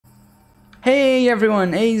Hey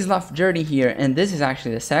everyone, aSlothJourney here, and this is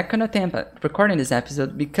actually the second attempt at recording this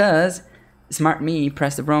episode because smart me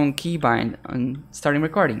pressed the wrong keybind on starting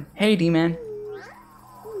recording. Hey Dman.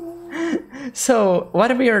 So,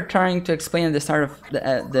 what we are trying to explain at the start of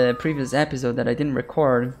the previous episode that I didn't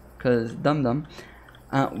record, because dum-dum,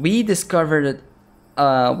 we discovered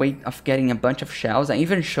a way of getting a bunch of shells. I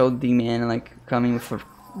even showed Dman like coming with a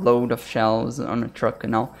load of shells on a truck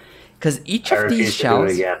and all. Because each of these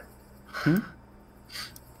shells...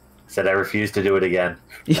 Said I refused to do it again.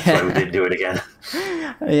 Yeah. That's why we didn't do it again.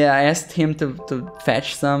 Yeah, I asked him to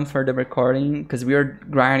fetch some for the recording because we were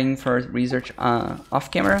grinding for research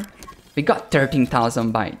off camera. We got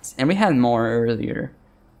 13,000 bytes and we had more earlier.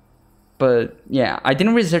 But yeah, I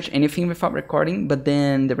didn't research anything without recording, but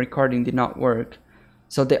then the recording did not work.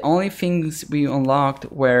 So the only things we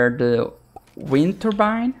unlocked were the wind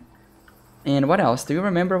turbine. And what else? Do you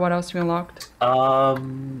remember what else we unlocked?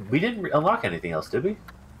 We didn't unlock anything else, did we?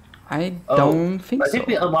 I don't think so. I think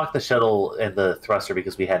we unlocked the shuttle and the thruster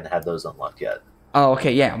because we hadn't had those unlocked yet. Oh,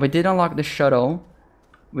 okay, yeah. We did unlock the shuttle.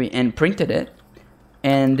 And printed it.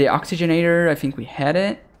 And the oxygenator, I think we had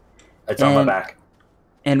it. It's on my back.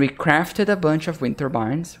 And we crafted a bunch of wind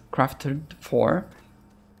turbines. Crafted 4.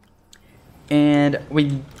 And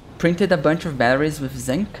we printed a bunch of batteries with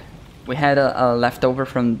zinc. We had a leftover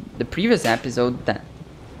from the previous episode that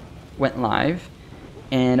went live.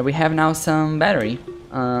 And we have now some battery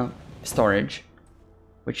storage,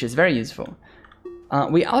 which is very useful.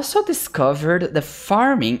 We also discovered that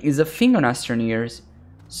farming is a thing on Astroneers.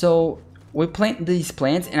 So we plant these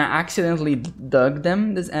plants and I accidentally dug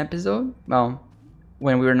them this episode. Well,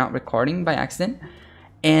 when we were not recording by accident.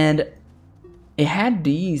 And it had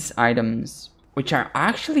these items, which are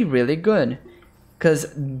actually really good.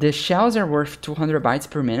 Because the shells are worth 200 bytes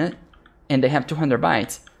per minute, and they have 200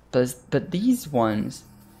 bytes. But these ones,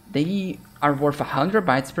 they are worth 100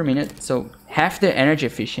 bytes per minute, so half the energy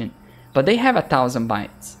efficient. But they have 1,000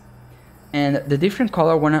 bytes. And the different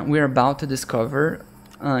color one we're about to discover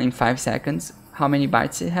in 5 seconds, how many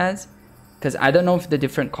bytes it has. Because I don't know if the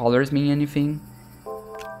different colors mean anything.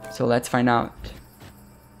 So let's find out.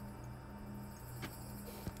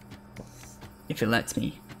 If it lets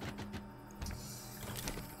me.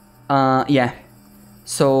 Yeah,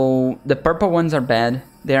 so the purple ones are bad.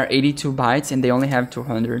 They are 82 bytes and they only have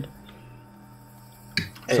 200.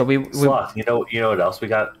 Hey, so we Sloth, you know what else we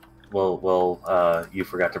got? Well, you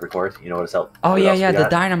forgot to record. You know what else? Oh yeah, the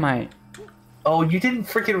dynamite. Oh, you didn't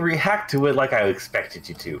freaking react to it like I expected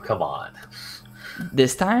you to. Come on.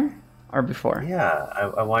 This time or before?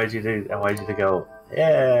 Yeah, I wanted you to go.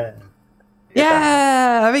 Yeah.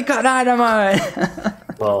 Yeah, we got dynamite.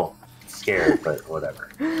 Well. Scared, but whatever.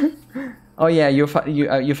 Oh yeah, you thought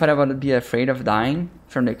I would be afraid of dying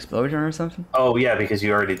from the explosion or something? Oh yeah, because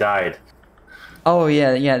you already died. Oh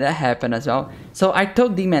yeah, that happened as well. So I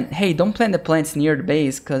told Dman, hey, don't plant the plants near the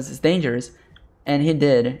base because it's dangerous. And he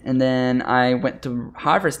did, and then I went to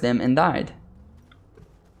harvest them and died.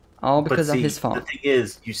 All because of his fault. The thing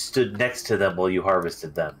is, you stood next to them while you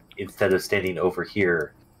harvested them, instead of standing over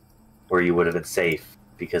here where you would have been safe.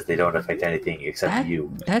 Because they don't affect anything except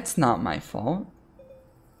you. That's not my fault.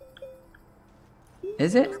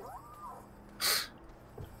 Is it?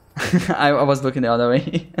 I was looking the other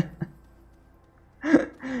way. He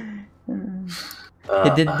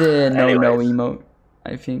did the no emote,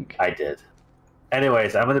 I think. I did.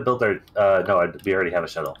 Anyways, I'm gonna build our. No, we already have a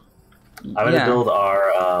shuttle. I'm gonna build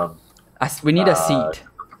our. We need a seat.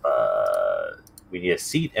 We need a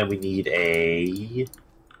seat, and we need a.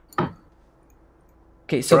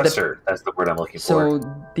 Okay, so thruster, that's the word I'm looking for. So,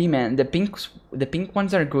 D-Man, the pink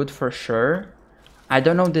ones are good for sure. I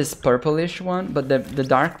don't know this purplish one, but the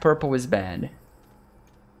dark purple is bad.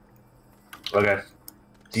 Okay.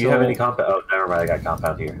 Do you have any compound? Oh, never mind, I got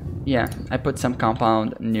compound here. Yeah, I put some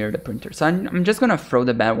compound near the printer. So I'm just gonna throw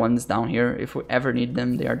the bad ones down here. If we ever need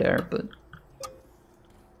them, they are there, but...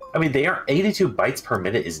 I mean, they are 82 bytes per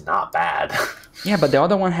minute is not bad. Yeah, but the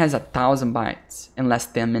other one has 1,000 bytes in less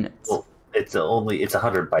than 10 minutes. Well, it's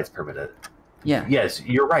 100 bytes per minute. Yeah. Yes,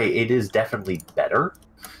 you're right. It is definitely better,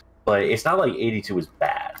 but it's not like 82 is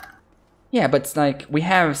bad. Yeah, but it's like we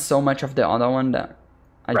have so much of the other one that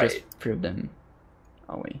I just threw them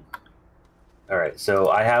away. All right,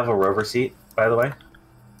 so I have a rover seat, by the way.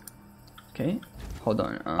 Okay, hold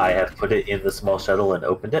on. I have put it in the small shuttle and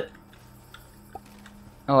opened it.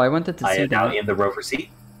 Oh, I wanted to see that. I am now in the rover seat.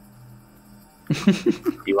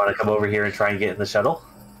 You want to come over here and try and get in the shuttle?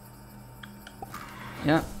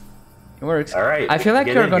 Yeah, it works. All right. I feel like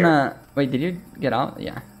you're gonna... Wait, did you get out?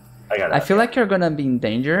 Yeah. I got out. I feel like you're gonna be in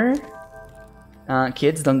danger.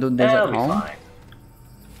 Kids, don't do this at home. Fine.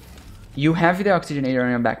 You have the oxygenator in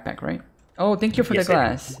your backpack, right? Oh, thank you for Yes, the I do.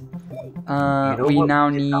 glass. You know We what now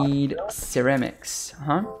we did not need know? ceramics,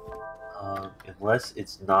 huh? Unless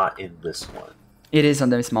it's not in this one. It is on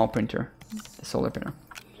the small printer, the solar panel.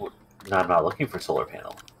 No, I'm not looking for solar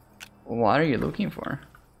panel. What are you looking for?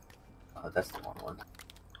 That's the wrong one.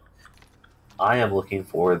 I am looking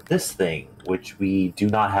for this thing, which we do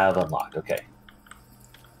not have unlocked. Okay.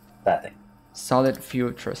 That thing. Solid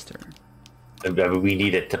fuel thruster. I mean, we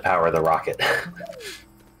need it to power the rocket.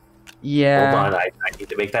 Yeah. Hold on, I need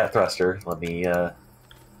to make that thruster. Let me,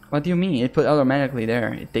 What do you mean? It put automatically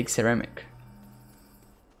there. It takes ceramic.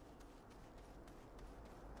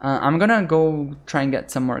 I'm gonna go try and get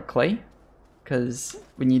some more clay, because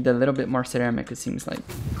we need a little bit more ceramic, it seems like.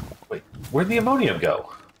 Wait, where'd the ammonium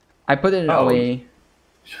go? I put it away,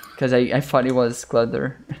 because I thought it was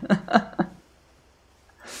clutter.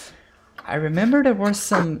 I remember there was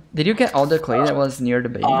some... Did you get all the clay that was near the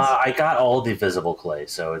base? I got all the visible clay,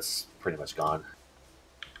 so it's pretty much gone.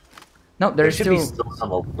 No, There there's should still... be still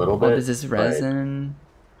some a little bit. Oh, this is resin.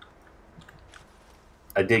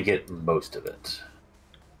 I did get most of it.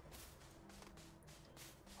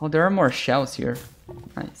 Oh, there are more shells here.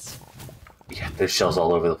 Nice. Yeah, there's shells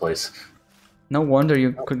all over the place. No wonder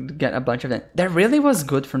you could get a bunch of them. That really was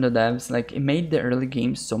good from the devs. Like, it made the early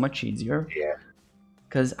game so much easier. Yeah.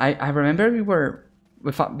 Because I remember we were...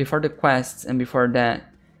 Before the quests and before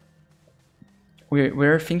that, we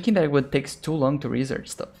were thinking that it would take too long to research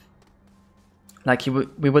stuff. Like,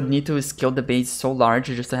 we would need to scale the base so large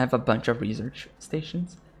just to have a bunch of research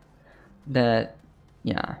stations. That...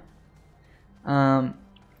 Yeah.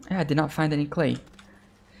 Yeah, I did not find any clay.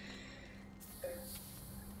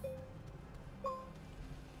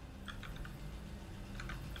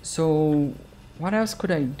 So, what else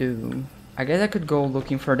could I do? I guess I could go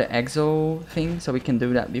looking for the exo thing, so we can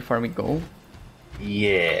do that before we go.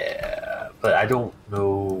 Yeah, but I don't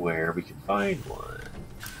know where we can find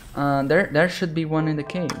one. There should be one in the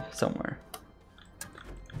cave somewhere.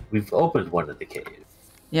 We've opened one in the cave.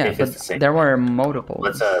 Yeah, If it's the but same there were multiple.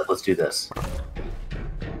 Let's do this.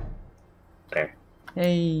 There.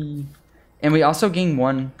 Hey, and we also gained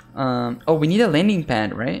one. Oh, we need a landing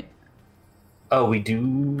pad, right? Oh, we do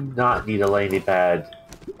not need a landing pad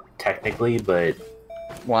technically, but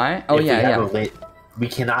Why? Oh if yeah, we yeah. we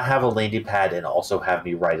cannot have a landing pad and also have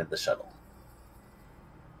me ride in the shuttle.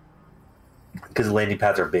 Because landing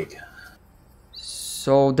pads are big.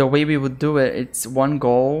 So the way we would do it, it's one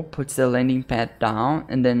goal, puts the landing pad down,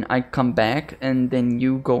 and then I come back, and then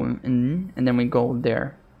you go in, and then we go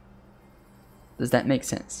there. Does that make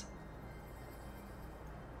sense?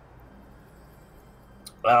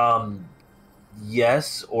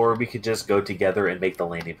 Yes, or we could just go together and make the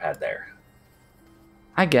landing pad there.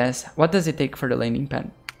 I guess. What does it take for the landing pad?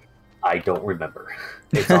 I don't remember.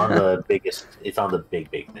 It's on the biggest. It's on the big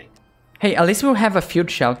thing. Hey, at least we'll have a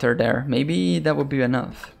field shelter there. Maybe that would be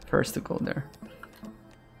enough for us to go there.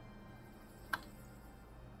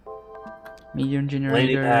 Medium generator.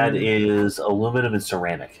 Landing pad is aluminum and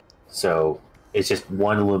ceramic, so it's just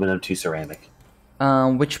one aluminum, two ceramic.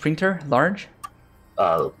 Which printer? Large?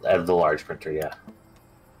 The large printer, yeah.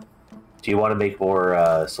 Do you want to make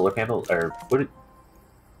more solar panel, or what?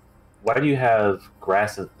 Why do you have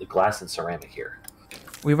glass and ceramic here?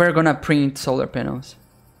 We were gonna print solar panels.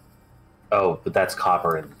 Oh, but that's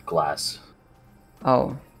copper and glass.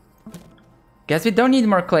 Oh. Guess we don't need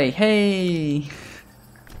more clay. Hey!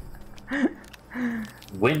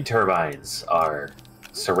 Wind turbines are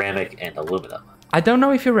ceramic and aluminum. I don't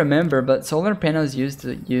know if you remember, but solar panels used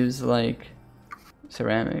to use, like,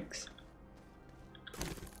 ceramics.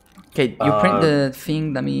 Okay, you print the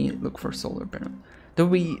thing, let me look for solar panel. Do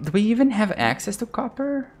we even have access to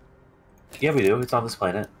copper? Yeah, we do. It's on this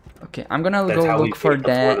planet. Okay, I'm gonna That's go how we look for made the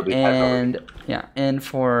floor that, that we had and already. yeah, and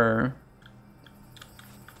for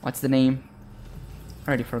what's the name? I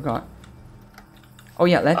already forgot. Oh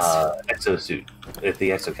yeah, let's. Exosuit. It's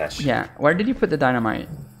the exocache. Yeah, where did you put the dynamite?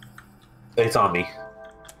 It's on me.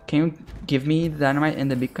 Can you give me the dynamite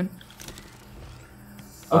and the beacon?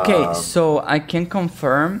 Okay, so I can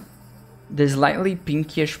confirm the slightly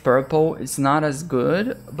pinkish purple is not as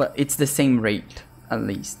good, but it's the same rate at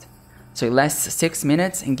least. So it lasts 6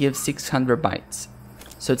 minutes and gives 600 bytes.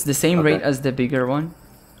 So it's the same rate as the bigger one.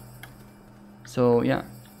 So yeah.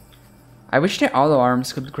 I wish the auto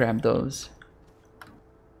arms could grab those.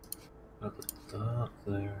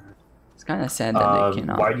 It's kind of sad that they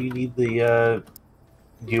cannot. Why do you need the?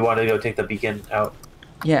 Do you want to go take the beacon out?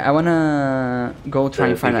 Yeah, I wanna go try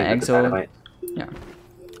and find an beacon with the exo. dynamite? Yeah.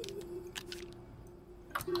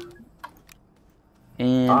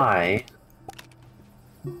 And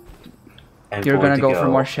I'm You're going gonna to go for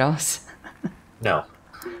more shells? No.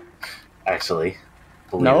 Actually,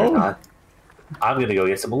 believe No? it or not, I'm going to go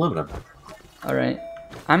get some aluminum. Alright.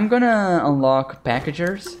 I'm gonna unlock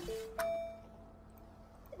packagers.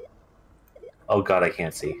 Oh god, I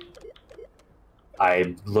can't see.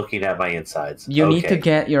 I'm looking at my insides. You need to Okay.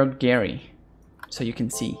 get your Gary so you can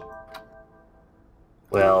see.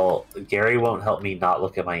 Well, Gary won't help me not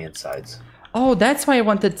look at my insides. Oh, that's why I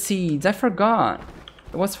wanted seeds. I forgot.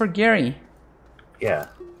 It was for Gary. Yeah.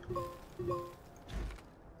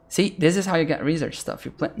 See, this is how you get research stuff.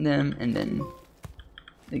 You plant them and then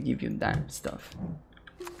they give you that stuff.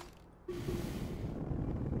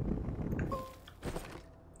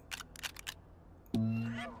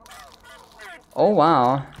 Oh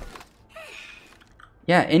wow.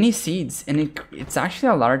 Yeah, any seeds, and it's actually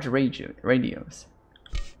a large radius.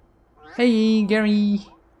 Hey, Gary.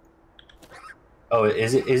 Oh,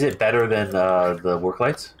 is it better than the work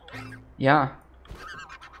lights? Yeah.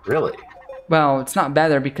 Really? Well, it's not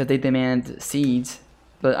better because they demand seeds,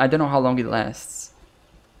 but I don't know how long it lasts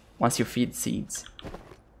once you feed seeds.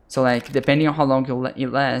 So like, depending on how long it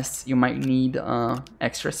lasts, you might need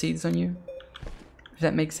extra seeds on you. If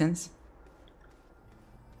that makes sense.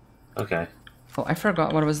 Okay. Oh, I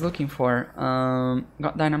forgot what I was looking for.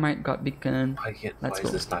 Got dynamite, got beacon. Why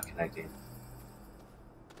is this not connecting?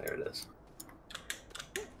 There it is.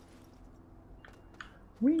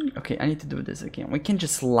 Okay, I need to do this again. We can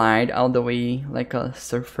just slide all the way like a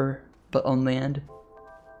surfer, but on land.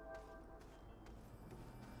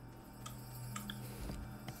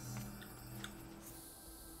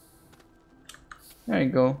 There you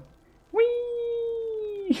go.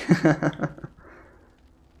 Whee!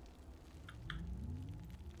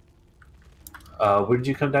 What did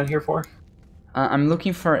you come down here for? I'm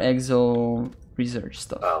looking for exo research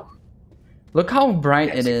stuff. Oh. Look how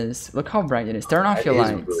bright it is. Look how bright it is. Turn off your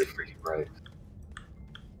lights. It is really freaking bright.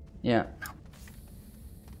 Yeah.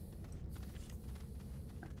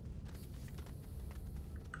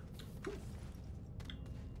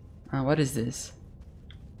 What is this?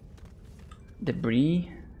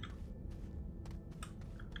 Debris?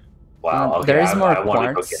 Wow, okay. There is more I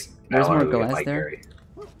wanna quartz. There's more glass there.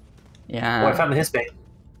 Yeah. Oh, I found the Hisbane.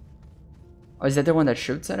 Oh, is that the one that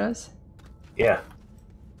shoots at us? Yeah,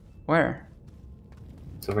 Where?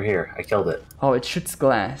 it's over here. I killed it. Oh, it shoots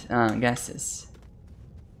gases.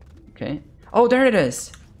 Okay. Oh, there it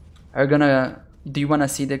is. Are you gonna... Do you want to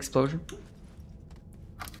see the explosion?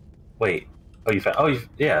 Wait. Oh, you found... Oh,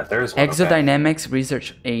 yeah, there's one. Okay. Exodynamics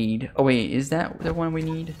research aid. Oh, wait. Is that the one we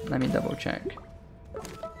need? Let me double check.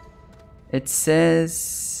 It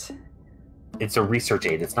says... It's a research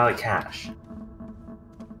aid. It's not a cache.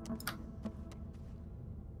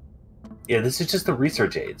 Yeah, this is just the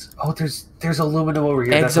research aids. Oh, there's aluminum over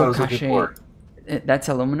here. That's what I was looking for. That's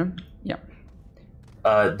aluminum? Yeah.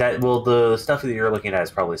 The stuff that you're looking at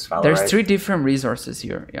is probably sphalerite. There's 3 different resources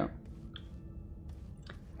here. Yeah.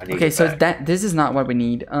 Okay, so this is not what we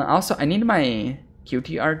need. Also, I need my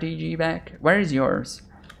QTRTG back. Where is yours?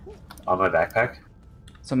 On my backpack.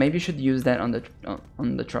 So maybe you should use that on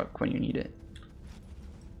the truck when you need it.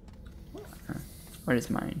 Where is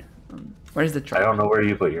mine? Where is the truck? I don't know where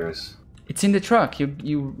you put yours. It's in the truck.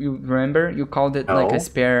 You remember? You called it like a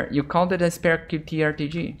spare. You called it a spare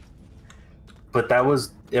QTRTG. But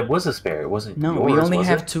it was a spare. It wasn't. No, yours, we only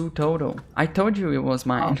have it? 2 total. I told you it was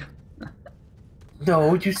mine. Oh.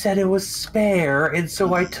 No, you said it was spare, and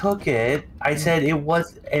so I took it. I said it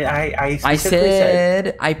was, and I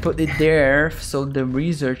said I put it there so the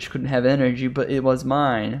research couldn't have energy, but it was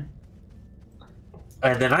mine.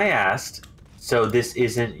 And then I asked, so this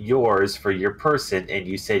isn't yours for your person, and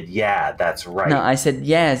you said, yeah, that's right. No, I said,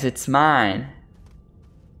 yes, it's mine.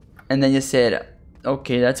 And then you said,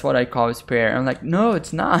 okay, that's what I call spare. I'm like, no,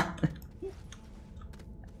 it's not.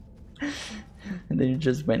 And then you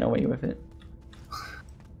just went away with it.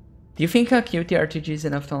 Do you think a QTRTG is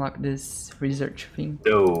enough to unlock this research thing?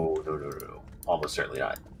 No. Almost certainly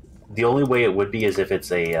not. The only way it would be is if it's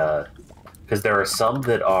a... Because there are some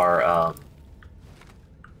that are...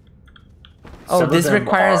 oh, this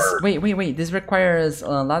requires... Wait. This requires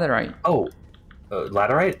laterite. Oh.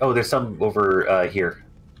 Laterite? Oh, there's some over here.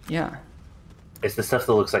 Yeah. It's the stuff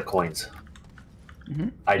that looks like coins. Mm-hmm.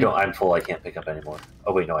 I'm full. I can't pick up anymore.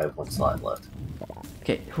 Oh, wait, no, I have 1 slot left.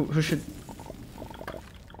 Okay, who should...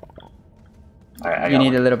 Alright, you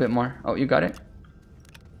need a little bit more. Oh, you got it?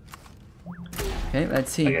 Okay,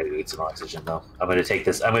 let's see. I gotta get some oxygen though. I'm gonna take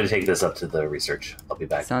this up to the research. I'll be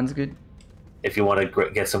back. Sounds good. If you want to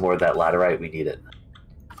get some more of that laterite, we need it.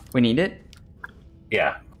 We need it?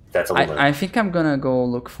 Yeah, that's aluminum. I think I'm gonna go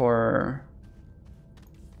look for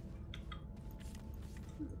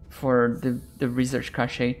for the research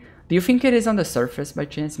cache. Do you think it is on the surface by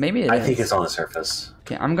chance? Maybe it is. I think it's on the surface.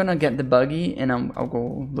 Okay, I'm gonna get the buggy and I'll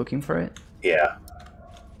go looking for it. Yeah.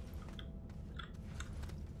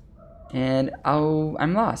 And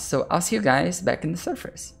I'm lost, so I'll see you guys back in the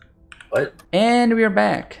surface. What? And we are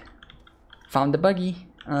back. Found the buggy.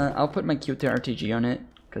 I'll put my Q2 on it,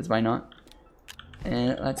 because why not?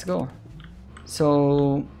 And let's go.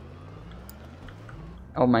 So...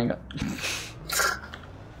 Oh my god.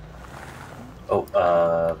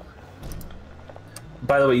 Oh,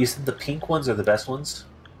 by the way, you said the pink ones are the best ones?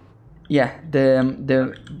 Yeah,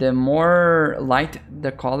 the more light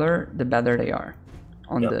the color, the better they are.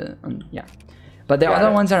 Yeah. But the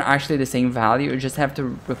other ones are actually the same value, you just have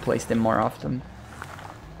to replace them more often.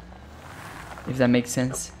 If that makes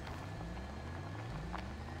sense.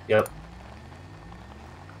 Yep.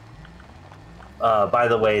 By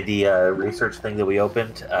the way, the research thing that we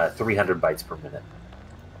opened, 300 bytes per minute.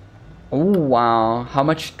 Oh wow! How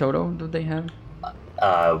much total do they have?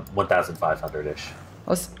 1,500-ish.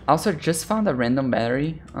 Also, just found a random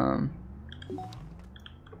battery. I'm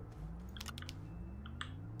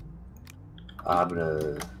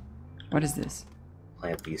gonna... What is this?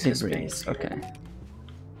 Plant these Debris. hispanes. Okay.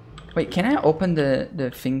 Wait, can I open the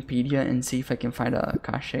Thingpedia and see if I can find a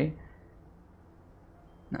cache?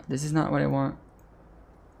 No, this is not what I want.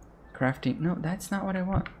 Crafting. No, that's not what I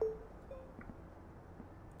want.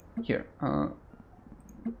 Here.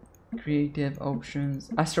 Creative options.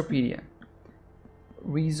 Astropedia.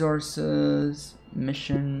 Resources.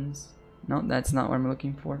 Missions. No, that's not what I'm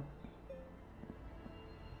looking for.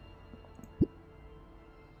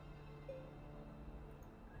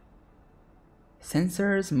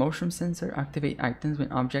 Sensors, motion sensor, activate items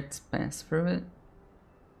when objects pass through it.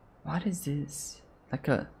 What is this? Like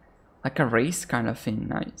a race kind of thing.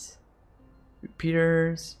 Nice.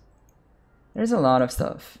 Repeaters. There's a lot of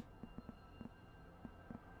stuff.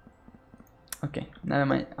 Okay, never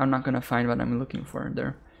mind. I'm not gonna find what I'm looking for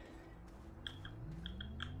there.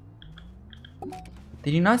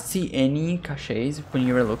 Did you not see any caches when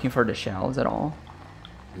you were looking for the shells at all?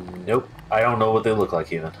 Nope. I don't know what they look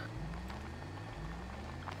like even.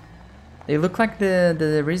 They look like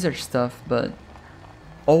the research stuff, but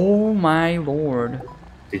oh my lord!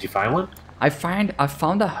 Did you find one? I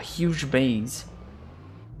found a huge base.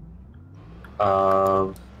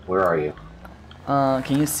 Where are you?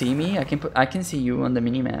 Can you see me? I can see you on the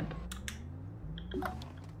mini map.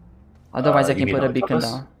 Otherwise, I can put a beacon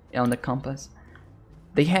down on the compass.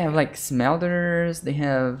 They have like smelters. They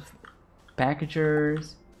have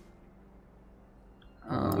packagers.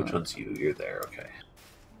 Which one's you? You're there. Okay.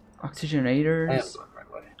 Oxygenators. I am going the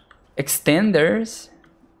right way. Extenders.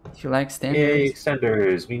 If you like extenders. Yay,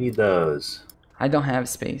 extenders. We need those. I don't have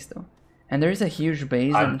space though. And there is a huge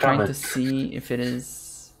base. I'm trying to see if it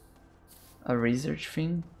is a research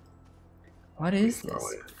thing. What is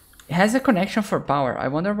this? It has a connection for power. I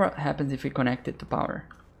wonder what happens if we connect it to power.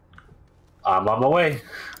 I'm on my way.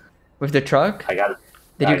 With the truck? I got it.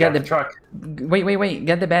 Did you get the truck? Wait.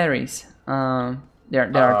 Get the batteries. They are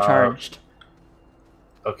charged.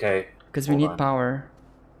 Okay. Because we need power.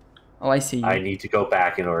 Oh, I see you. I need to go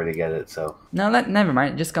back in order to get it, so... No, never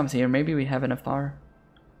mind. Just comes here. Maybe we have enough power.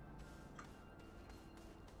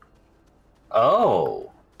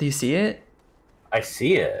 Oh! Do you see it? I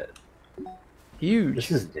see it. Huge.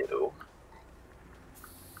 This is new.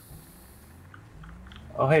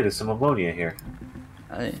 Oh, hey, there's some ammonia here.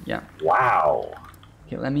 Yeah. Wow.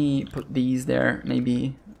 Okay, let me put these there.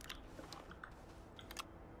 Maybe...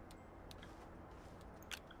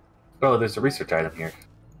 Oh, there's a research item here.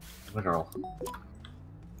 Mineral.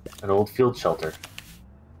 An old field shelter.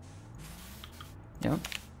 Yep.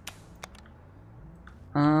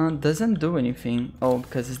 Doesn't do anything. Oh,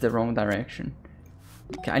 because it's the wrong direction.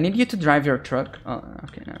 Okay, I need you to drive your truck. Oh,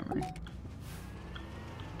 okay, never mind.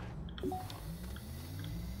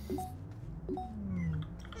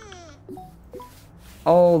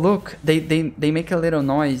 Oh, look, they make a little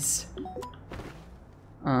noise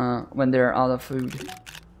when they're out of food.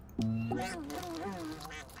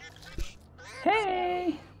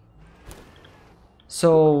 Hey!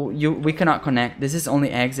 So we cannot connect. This is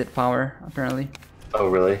only exit power, apparently. Oh,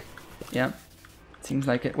 really? Yeah. Seems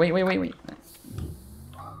like it. Wait.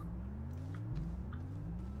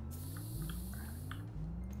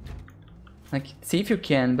 Like, see if you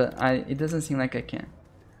can, but it doesn't seem like I can.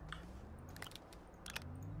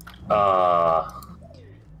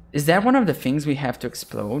 Is that one of the things we have to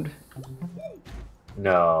explode?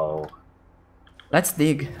 No. Let's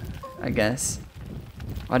dig, I guess.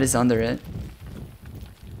 What is under it?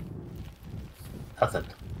 Nothing.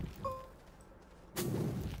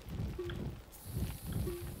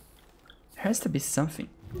 There has to be something.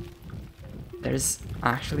 There's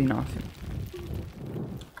actually nothing.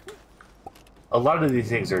 A lot of these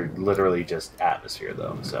things are literally just atmosphere,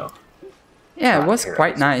 though. So yeah, it was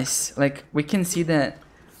quite nice. Like we can see that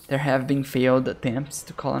there have been failed attempts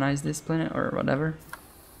to colonize this planet or whatever.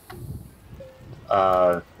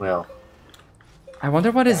 Well. I wonder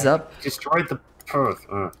what is up. Destroyed the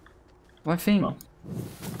path. What thing? Well,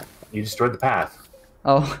 you destroyed the path.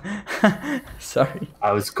 Oh, sorry.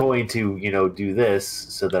 I was going to, do this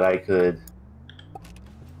so that I could.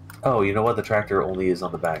 Oh, you know what? The tractor only is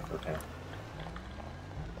on the back. Okay.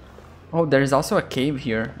 Oh, there's also a cave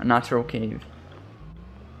here, a natural cave.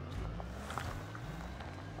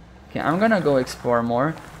 Okay, I'm gonna go explore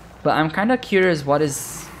more, but I'm kind of curious what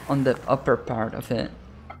is on the upper part of it.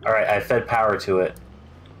 All right, I fed power to it.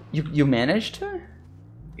 You managed to?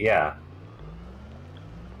 Yeah.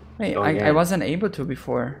 Wait, I wasn't able to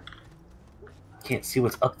before. Can't see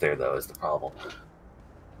what's up there though is the problem.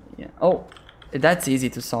 Yeah. Oh, that's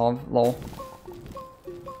easy to solve. Lol.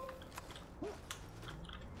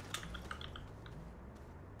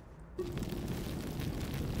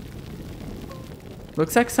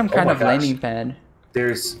 Looks like some kind of landing pad.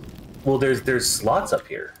 There's slots up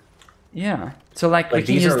here. Yeah. So like we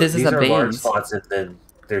can use this as a base. These are large slots, and then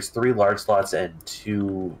there's 3 large slots and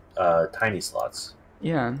 2 tiny slots.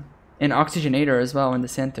 Yeah, an oxygenator as well in the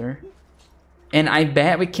center. And I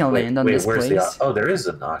bet we can land on this place. Oh, there is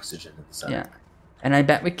an oxygen in the center. Yeah, and I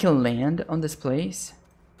bet we can land on this place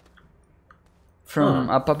from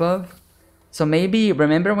up above. So maybe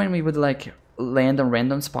remember when we would like land on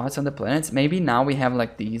random spots on the planets? Maybe now we have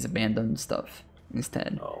like these abandoned stuff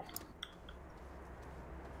instead. Oh.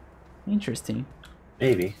 Interesting.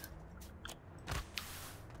 Maybe.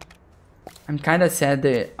 I'm kind of sad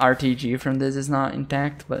the RTG from this is not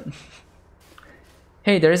intact, but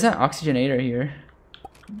hey, there's an oxygenator here.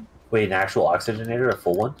 Wait, an actual oxygenator, a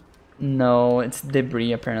full one? No, it's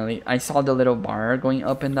debris apparently. I saw the little bar going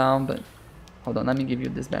up and down, but hold on, let me give you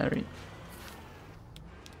this battery.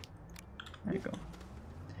 There you go.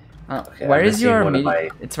 Okay, where is your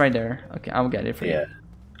It's right there. Okay, I'll get it for you. Yeah.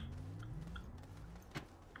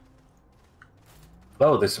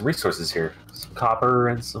 Oh, there's some resources here. Some copper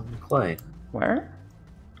and some clay. Where?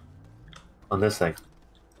 On this thing.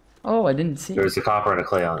 Oh, I didn't see. There's a copper and a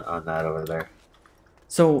clay on that over there.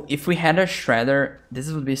 So if we had a shredder,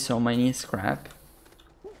 this would be so many scrap.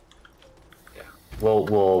 Yeah.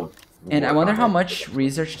 We'll and I wonder how much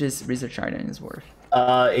research this research item is worth.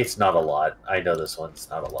 It's not a lot. I know this one's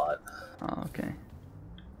not a lot. Oh, okay.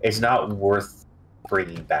 It's not worth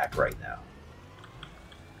bringing back right now.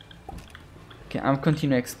 Okay, I'm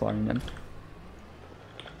continue exploring them.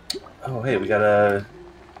 Oh, hey, we got a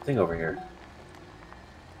thing over here.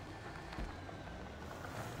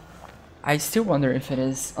 I still wonder if it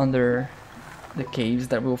is under the caves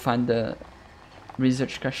that we'll find the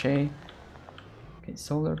research cache. Okay,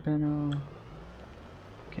 solar panel.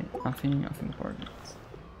 Okay, nothing of importance.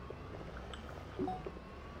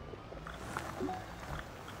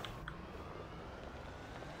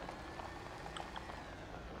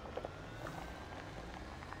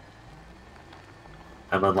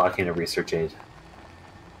 I'm unlocking a research aid.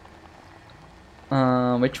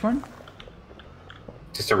 Which one?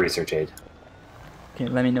 Just a research aid. Okay,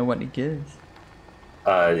 let me know what it gives.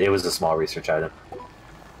 It was a small research item.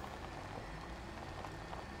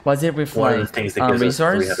 Was it with one like of the things that gives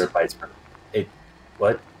resource? us 300 bytes per.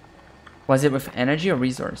 What? Was it with energy or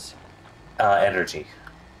resource? Energy.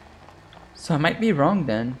 So I might be wrong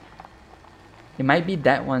then. It might be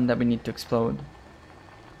that one that we need to explode.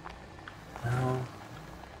 No.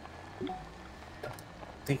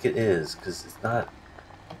 I think it is, because it's not...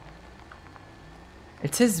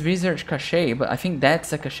 It says research cache, but I think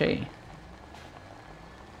that's a cache.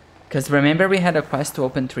 Because remember we had a quest to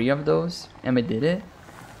open 3 of those, and we did it?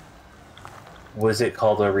 Was it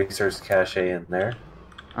called a research cache in there?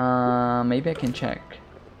 Maybe I can check.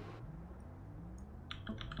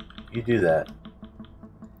 You do that.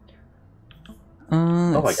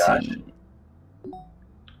 Oh my gosh. See.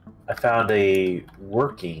 I found a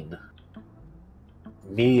working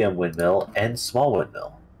medium windmill and small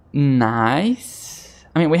windmill. Nice.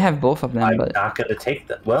 I mean, we have both of them, I'm but... not going to take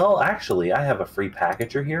them. Well, actually, I have a free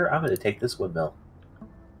packager here. I'm going to take this windmill.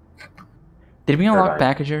 Did we unlock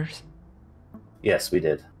packagers? Yes, we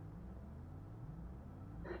did.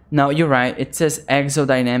 No, you're right. It says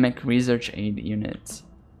exodynamic research aid units.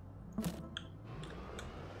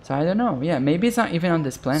 So I don't know. Yeah, maybe it's not even on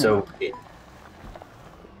this planet. So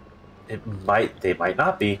they might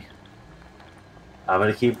not be. I'm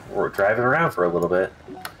gonna keep driving around for a little bit.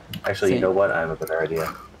 Actually, you know what? I have a better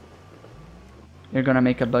idea. You're gonna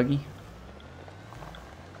make a buggy?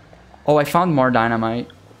 Oh, I found more dynamite.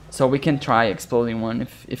 So we can try exploding one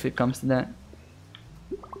if it comes to that.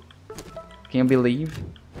 Can you believe?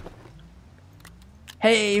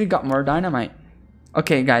 Hey, we got more dynamite.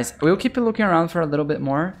 Okay, guys, we'll keep looking around for a little bit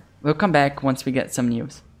more. We'll come back once we get some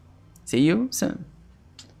news. See you soon.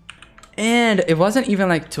 And it wasn't even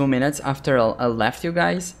like 2 minutes after I left you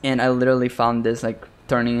guys, and I literally found this like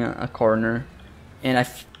turning a corner, and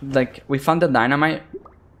we found the dynamite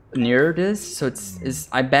near this, so it's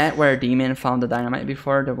I bet where Dman found the dynamite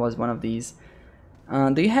before there was one of these.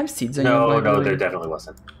 Do you have seeds on you? No, there definitely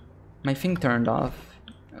wasn't. My thing turned off.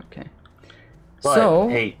 Okay. But, so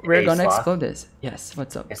hey, we're gonna Sloth? explode this. Yes.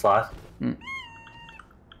 What's up? Hey, Sloth.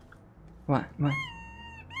 What?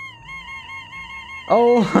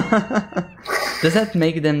 Oh, does that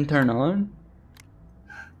make them turn on?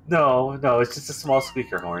 No, it's just a small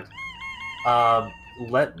squeaker horn.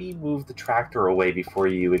 Let me move the tractor away before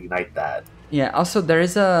you ignite that. Yeah, also there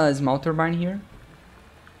is a small turbine here.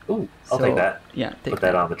 Ooh, I'll take that. Yeah, put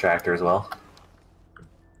that on the tractor as well.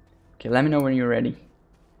 Okay, let me know when you're ready.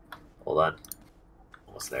 Hold on.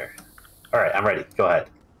 Almost there. Alright, I'm ready. Go ahead.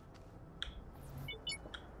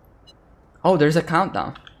 Oh, there's a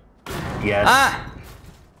countdown. Yes. Ah!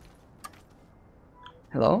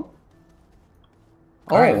 Hello?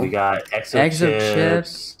 Alright, we got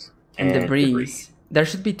exochips and debris. There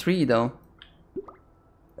should be 3 though.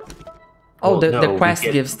 Oh, well, the quest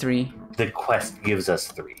gives 3. The quest gives us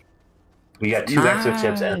 3. We got 2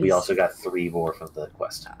 exochips and we also got 3 more from the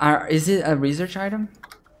quest. Is it a research item?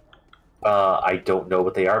 I don't know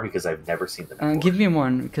what they are because I've never seen them before. Give me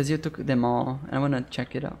one because you took them all. I want to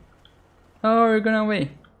check it out. Oh, we're going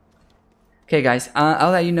away. Okay, guys,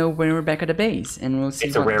 I'll let you know when we're back at the base, and we'll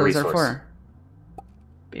see what those are for.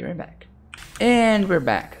 Be right back. And we're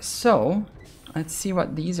back. So, let's see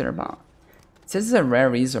what these are about. It says it's a rare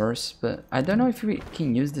resource, but I don't know if we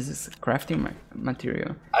can use this as crafting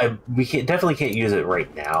material. We definitely can't use it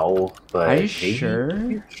right now, but are you maybe,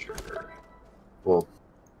 sure? Sure. Well,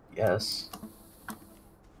 yes.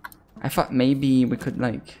 I thought maybe we could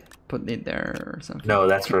like put it there or something. No,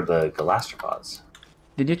 that's for the Galastropods.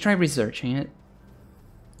 Did you try researching it?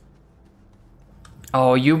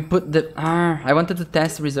 Oh, you put the... I wanted to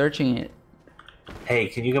test researching it. Hey,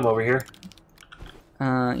 can you come over here?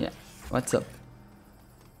 Yeah. What's up?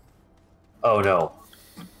 Oh, no.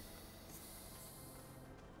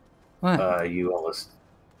 What? You almost...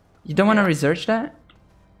 You don't want to research that?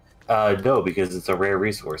 No, because it's a rare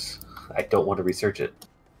resource. I don't want to research it.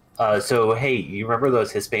 So, hey, you remember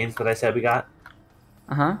those Hispanes that I said we got?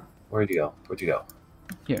 Uh-huh. Where'd you go? Where'd you go?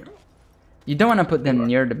 Here. You don't want to put them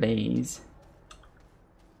near the base.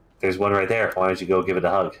 There's one right there. Why don't you go give it a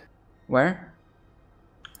hug? Where?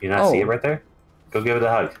 You not see it right there? Go give it a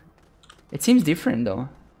hug. It seems different though.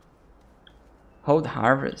 Hold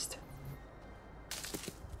harvest.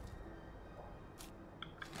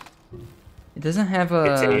 It doesn't have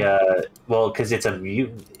a... It's a, well, because it's a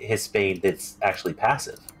mutant Hispane that's actually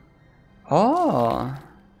passive. Oh.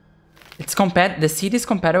 It's the seed is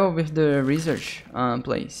compatible with the research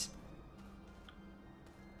place.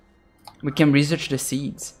 We can research the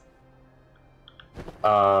seeds.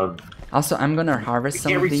 Also, I'm gonna harvest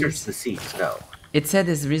some of these. You can't research the seeds, no. It said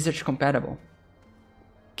it's research compatible.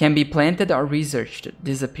 Can be planted or researched.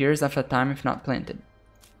 Disappears after time if not planted.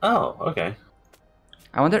 Oh, okay.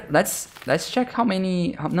 I wonder. Let's check how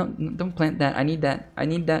many. No, don't plant that. I need that. I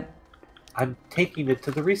need that. I'm taking it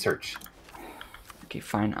to the research. Okay,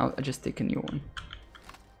 fine. I'll just take a new one.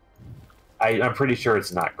 I'm pretty sure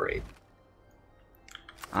it's not great.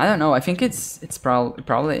 I don't know. I think it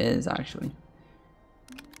probably is actually.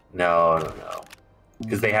 No.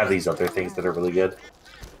 Because they have these other things that are really good.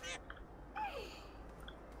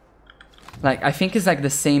 Like, I think it's like the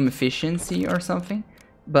same efficiency or something,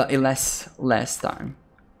 but it less time,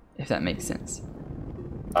 if that makes sense.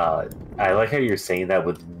 I like how you're saying that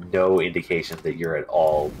with no indication that you're at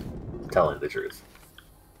all telling the truth.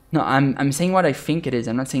 No, I'm saying what I think it is.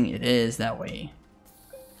 I'm not saying it is that way.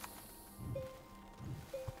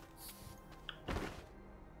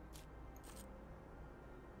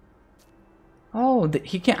 Oh,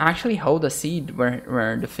 he can actually hold a seed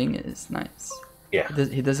where the thing is. Nice. Yeah.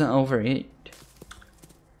 He doesn't overeat.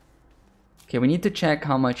 Okay, we need to check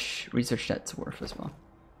how much research that's worth as well.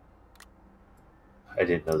 I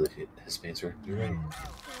didn't know that his mates were. You're right.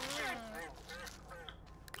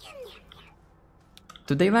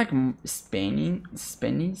 Do they like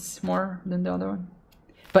Spanies more than the other one?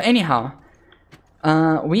 But anyhow,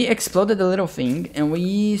 we exploded the little thing and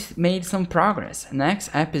we made some progress. Next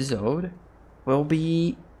episode will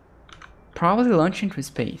be probably launching to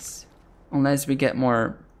space, unless we get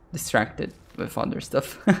more distracted. with other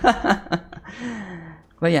stuff.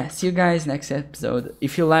 But yeah, see you guys next episode.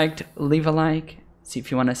 If you liked, leave a like. See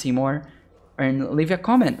if you want to see more, and leave a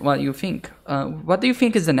comment what you think. What do you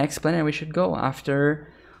think is the next planet we should go after?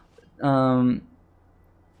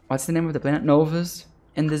 What's the name of the planet? Novus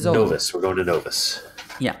and the Zol. Novus. We're going to Novus.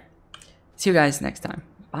 Yeah. See you guys next time.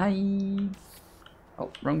 Bye.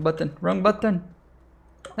 Oh, wrong button. Wrong button.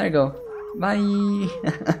 There you go.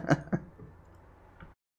 Bye.